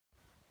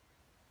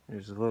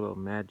There's a little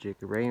magic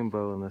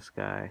rainbow in the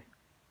sky.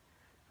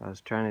 I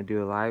was trying to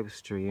do a live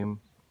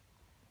stream,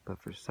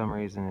 but for some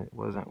reason it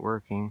wasn't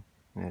working,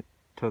 and it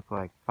took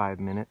like 5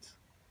 minutes,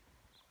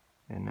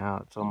 and now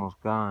it's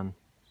almost gone.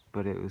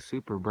 But it was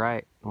super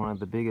bright, one of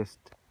the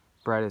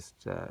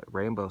brightest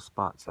rainbow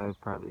spots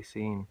I've probably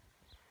seen.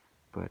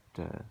 But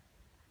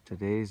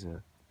today's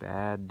a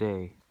bad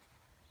day.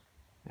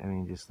 I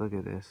mean, just look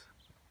at this.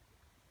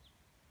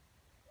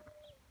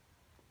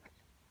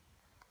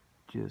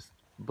 Just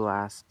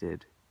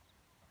blasted.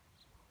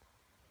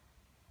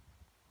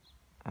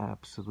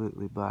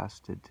 Absolutely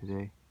blasted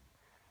today.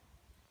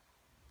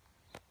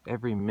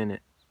 Every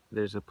minute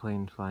there's a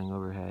plane flying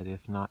overhead,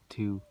 if not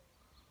two.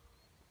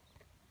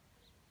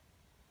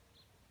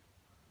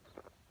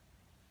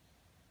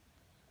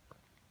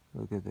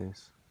 Look at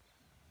this.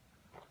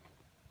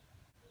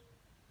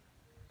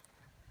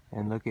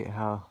 And look at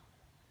how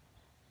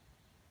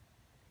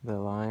the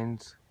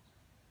lines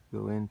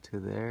go into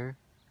there.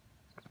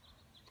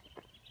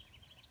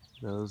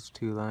 Those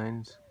two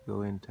lines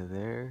go into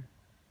there.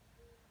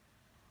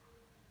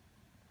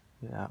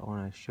 That one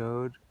I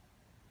showed.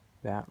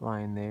 That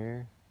line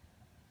there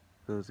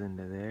goes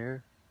into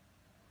there.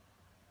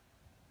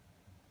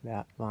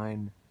 That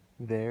line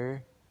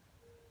there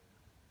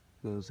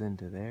goes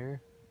into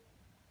there.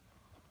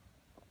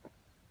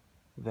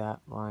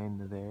 That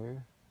line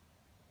there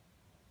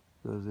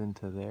goes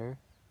into there.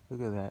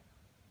 Look at that.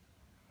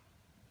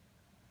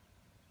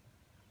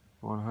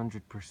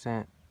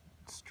 100%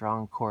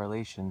 strong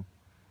correlation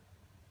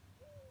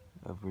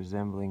of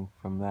resembling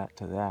from that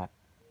to that.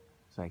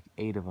 It's like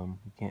 8 of them.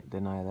 You can't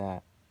deny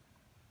that.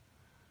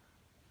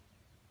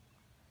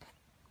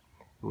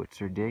 What's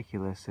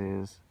ridiculous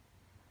is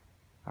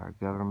our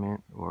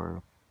government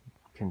or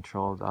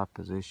controlled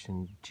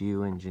opposition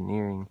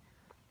geoengineering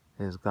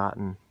has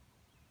gotten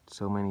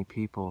so many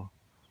people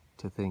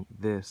to think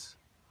this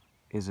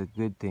is a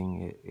good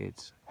thing.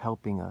 It's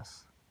helping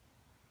us.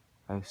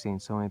 I've seen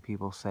so many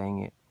people saying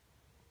it,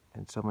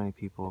 and so many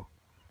people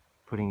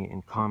putting it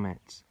in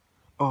comments.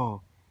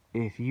 Oh,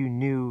 if you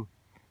knew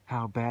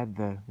how bad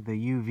the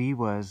UV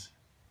was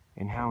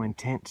and how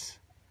intense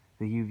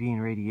the UV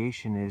and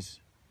radiation is,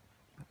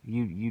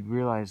 you'd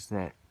realize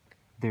that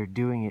they're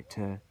doing it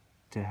to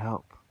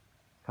help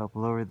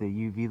lower the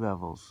UV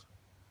levels.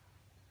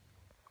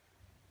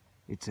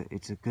 It's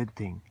a good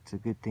thing. It's a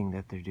good thing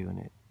that they're doing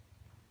it.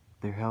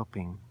 They're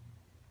helping.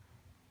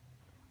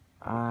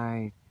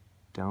 I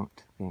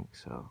don't think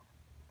so.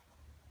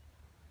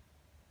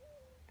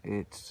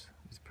 It's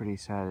pretty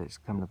sad it's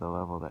come to the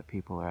level that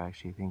people are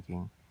actually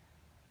thinking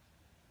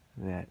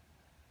that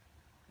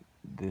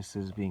this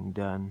is being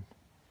done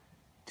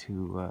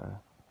to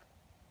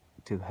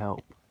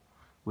help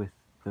with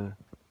the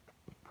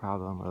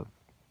problem of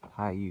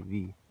high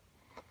UV.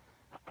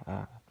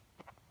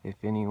 If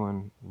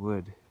anyone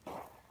would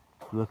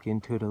look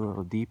into it a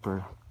little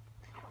deeper,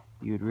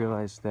 you'd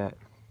realize that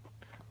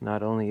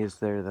not only is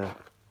there the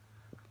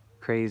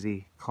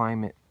crazy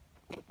climate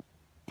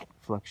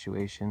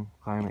fluctuation,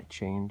 climate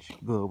change,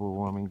 global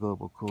warming,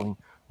 global cooling,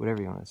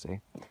 whatever you want to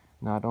say,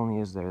 not only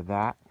is there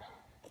that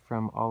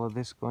from all of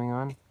this going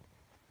on,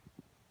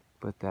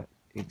 but that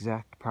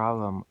exact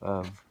problem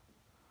of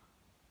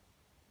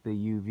the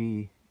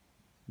UV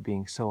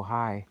being so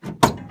high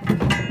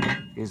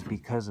is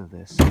because of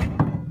this.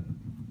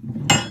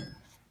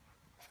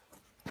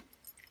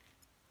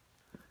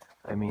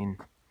 I mean,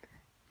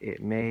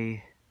 it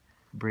may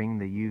bring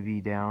the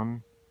UV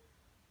down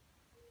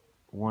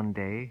one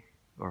day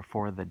or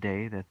for the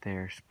day that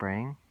they're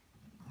spraying,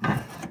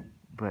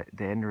 but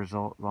the end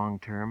result long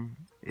term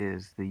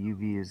is the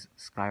UV is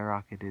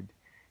skyrocketed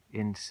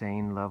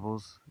insane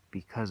levels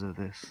because of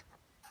this,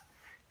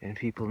 and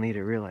people need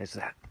to realize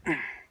that.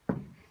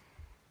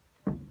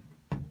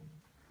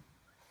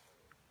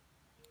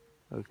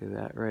 Look at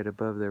that, right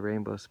above the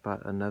rainbow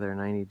spot, another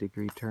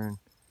 90-degree turn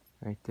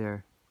right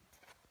there.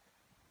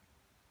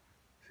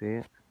 See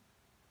it?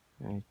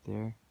 Right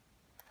there.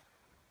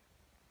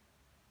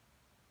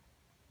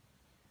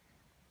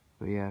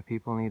 But yeah,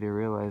 people need to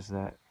realize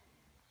that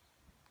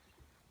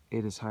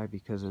it is high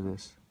because of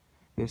this.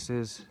 This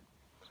is,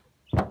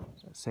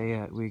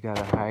 say we got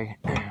a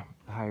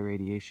high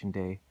radiation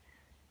day,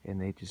 and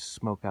they just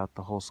smoke out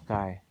the whole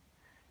sky.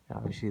 And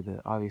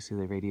obviously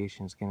the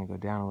radiation is going to go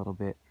down a little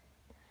bit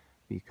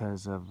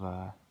because of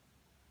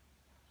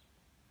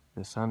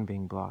the sun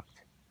being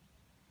blocked.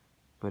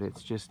 But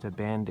it's just a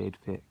band-aid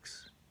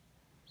fix,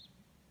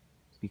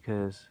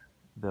 because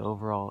the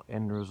overall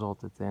end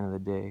result at the end of the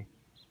day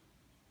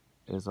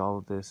is all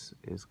of this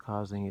is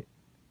causing it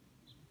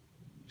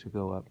to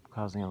go up,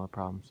 causing all the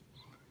problems.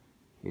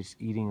 It's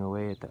eating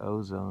away at the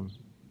ozone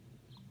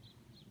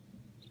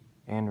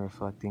and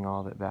reflecting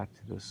all of it back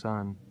to the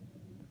sun.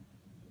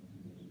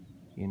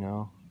 You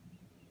know,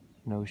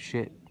 no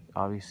shit.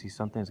 Obviously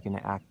something's going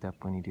to act up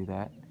when you do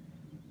that.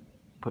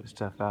 Put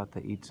stuff out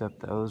that eats up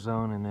the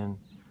ozone and then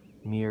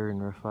mirror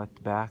and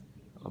reflect back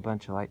a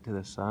bunch of light to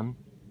the sun,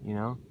 you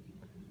know?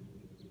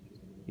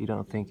 You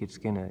don't think it's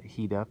going to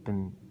heat up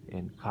and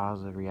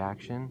cause a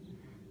reaction?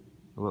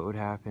 what would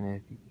happen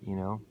if, you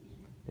know,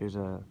 there's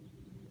a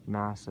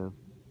massive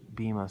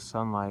beam of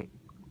sunlight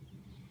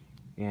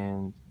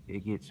and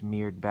it gets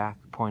mirrored back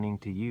pointing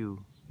to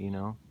you, you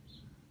know?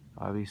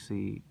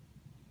 Obviously,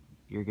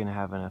 you're going to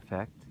have an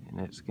effect, and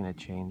it's going to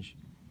change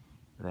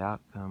the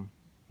outcome.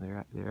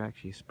 They're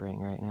actually spraying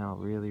right now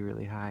really,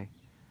 really high,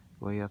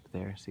 way up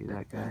there. See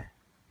that guy?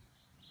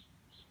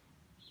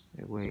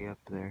 They're way up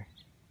there.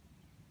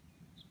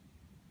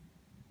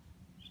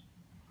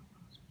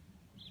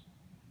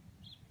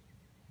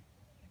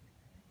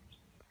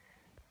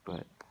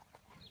 But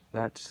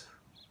that's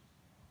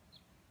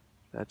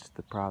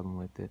the problem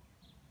with it.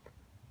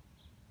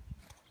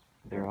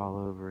 They're all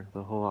over.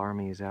 The whole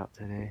army is out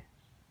today,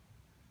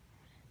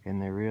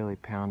 and they're really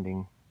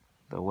pounding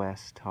the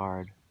west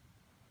hard.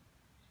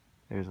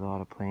 There's a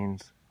lot of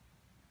planes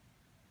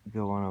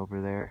going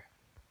over there,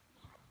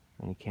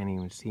 and you can't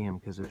even see them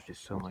because there's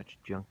just so much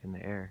junk in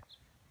the air.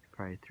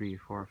 Probably 3 or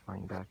 4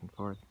 flying back and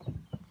forth.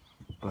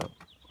 But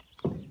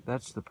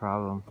that's the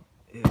problem,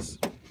 is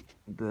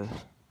the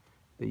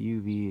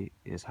UV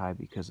is high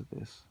because of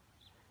this,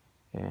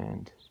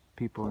 and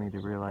people need to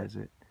realize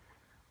it,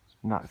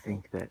 not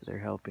think that they're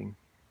helping.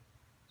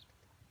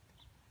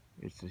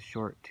 It's a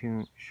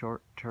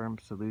short-term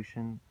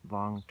solution,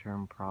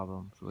 long-term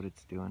problem is what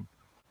it's doing.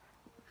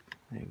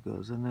 There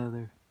goes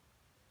another.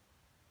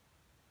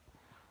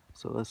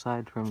 So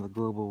aside from the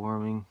global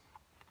warming,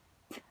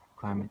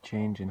 climate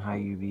change, and high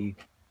UV,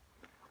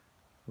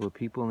 what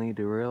people need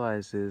to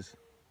realize is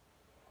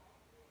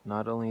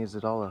not only is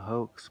it all a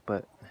hoax,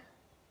 but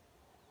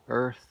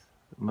Earth,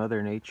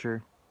 Mother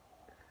Nature,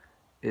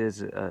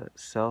 is a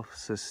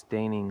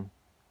self-sustaining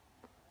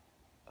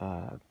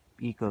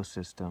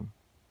ecosystem.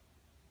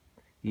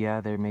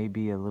 Yeah, there may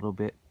be a little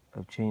bit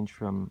of change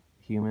from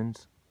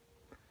humans,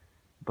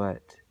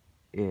 but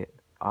it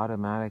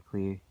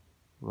automatically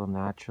will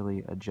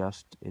naturally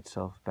adjust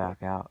itself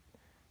back out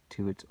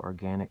to its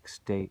organic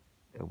state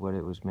of what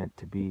it was meant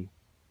to be,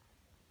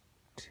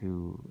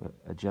 to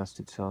adjust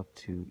itself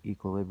to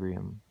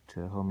equilibrium, to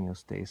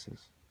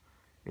homeostasis.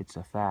 It's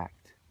a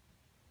fact.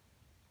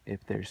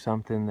 If there's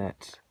something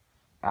that's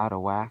out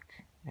of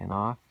whack and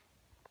off,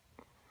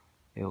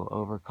 it will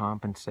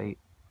overcompensate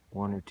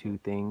 1 or 2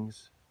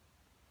 things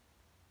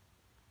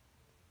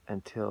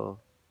until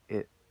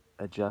it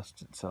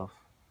adjusts itself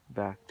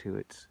back to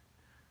its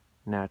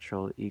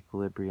natural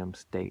equilibrium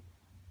state.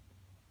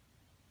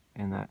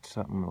 And that's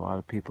something a lot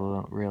of people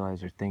don't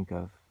realize or think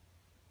of.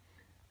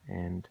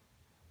 And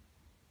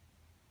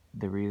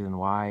the reason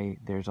why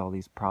there's all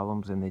these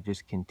problems and they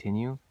just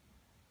continue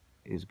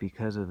is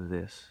because of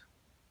this,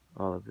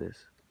 all of this.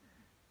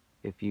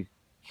 If you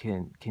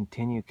can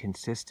continue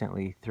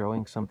consistently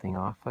throwing something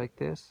off like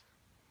this,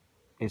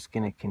 it's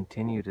going to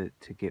continue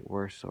to get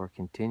worse, or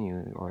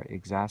continue or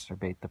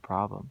exacerbate the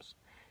problems.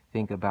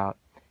 Think about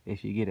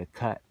if you get a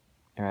cut,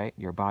 right?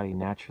 Your body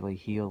naturally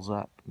heals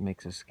up,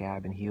 makes a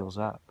scab and heals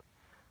up,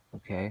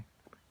 okay?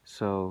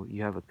 So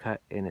you have a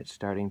cut and it's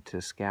starting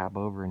to scab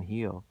over and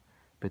heal,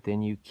 but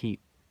then you keep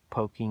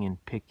poking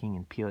and picking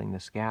and peeling the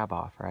scab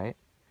off, right?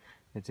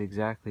 It's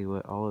exactly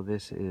what all of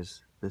this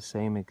is, the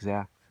same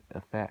exact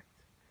effect.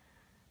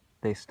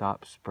 They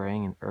stop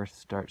spraying and Earth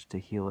starts to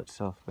heal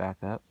itself back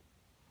up,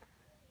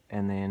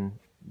 and then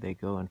they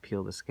go and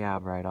peel the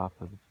scab right off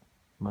of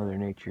Mother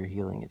Nature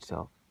healing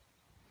itself.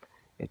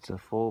 It's a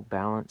full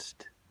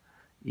balanced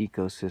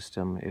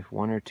ecosystem. If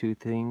 1 or 2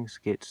 things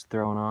gets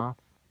thrown off,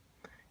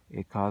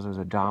 it causes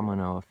a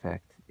domino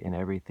effect and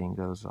everything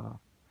goes off.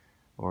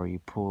 Or you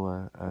pull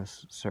a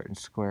certain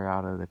square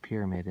out of the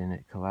pyramid and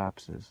it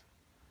collapses.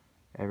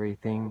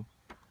 Everything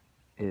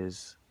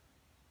is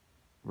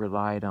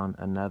relied on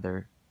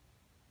another,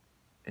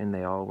 and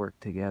they all work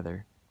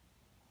together.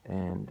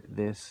 And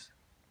this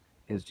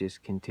is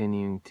just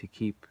continuing to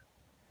keep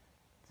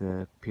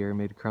the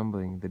pyramid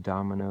crumbling, the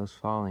dominoes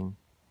falling.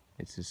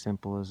 It's as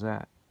simple as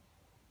that.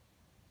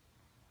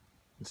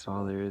 That's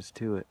all there is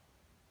to it.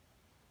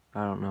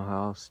 I don't know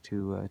how else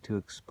to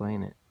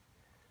explain it.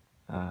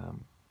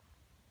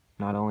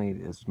 Not only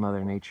does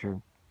Mother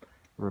Nature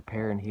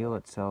repair and heal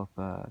itself,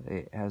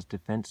 it has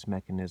defense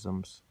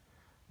mechanisms,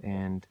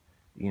 and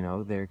you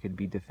know, there could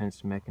be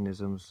defense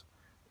mechanisms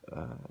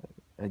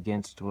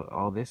against what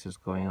all this is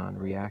going on,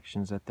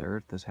 reactions that the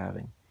Earth is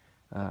having.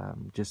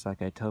 Just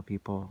like I tell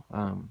people,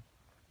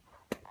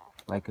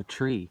 like a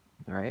tree,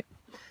 right?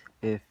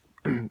 If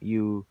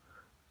you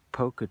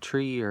poke a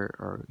tree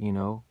or you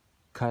know,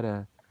 cut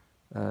a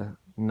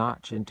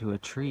notch into a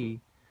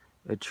tree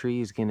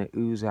is going to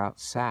ooze out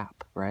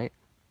sap, right?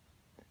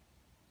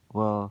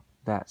 Well,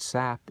 that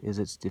sap is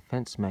its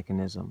defense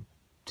mechanism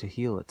to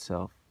heal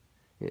itself.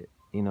 It,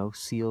 you know,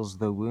 seals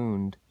the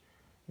wound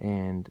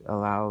and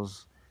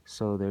allows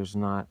so there's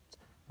not,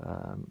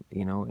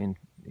 you know,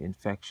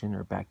 infection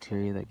or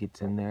bacteria that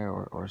gets in there,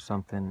 or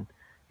something,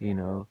 you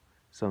know,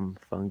 some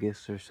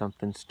fungus or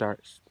something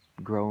starts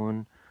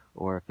growing,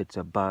 or if it's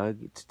a bug,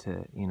 it's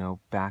to, you know,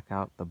 back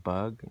out the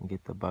bug and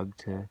get the bug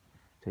to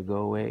go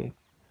away.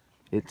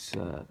 It's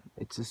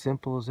as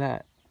simple as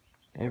that.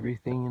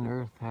 Everything in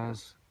Earth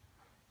has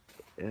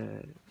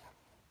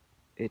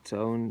its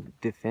own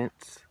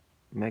defense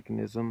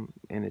mechanism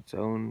and its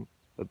own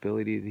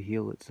ability to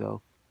heal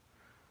itself.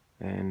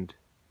 And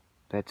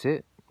that's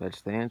it.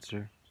 That's the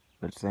answer.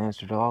 That's the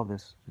answer to all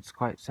this. It's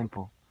quite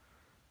simple.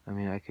 I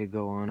mean, I could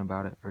go on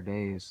about it for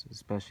days,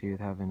 especially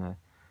with having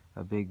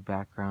a big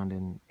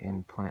background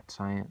in plant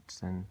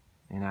science and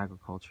in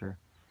agriculture.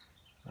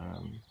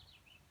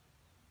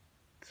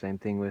 Same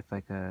thing with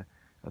like a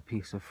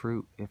piece of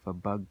fruit. If a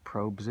bug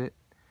probes it,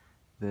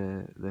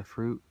 the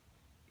fruit,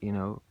 you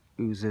know,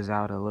 oozes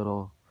out a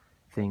little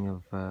thing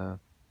of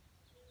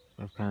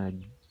kind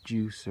of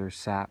juice or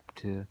sap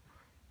to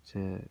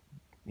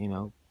you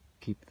know,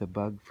 keep the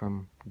bug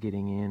from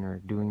getting in or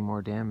doing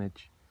more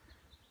damage.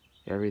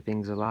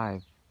 Everything's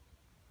alive.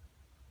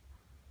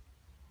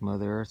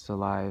 Mother Earth's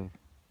alive.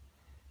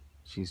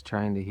 She's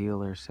trying to heal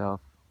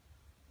herself,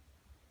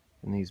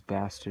 and these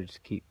bastards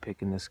keep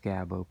picking the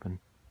scab open.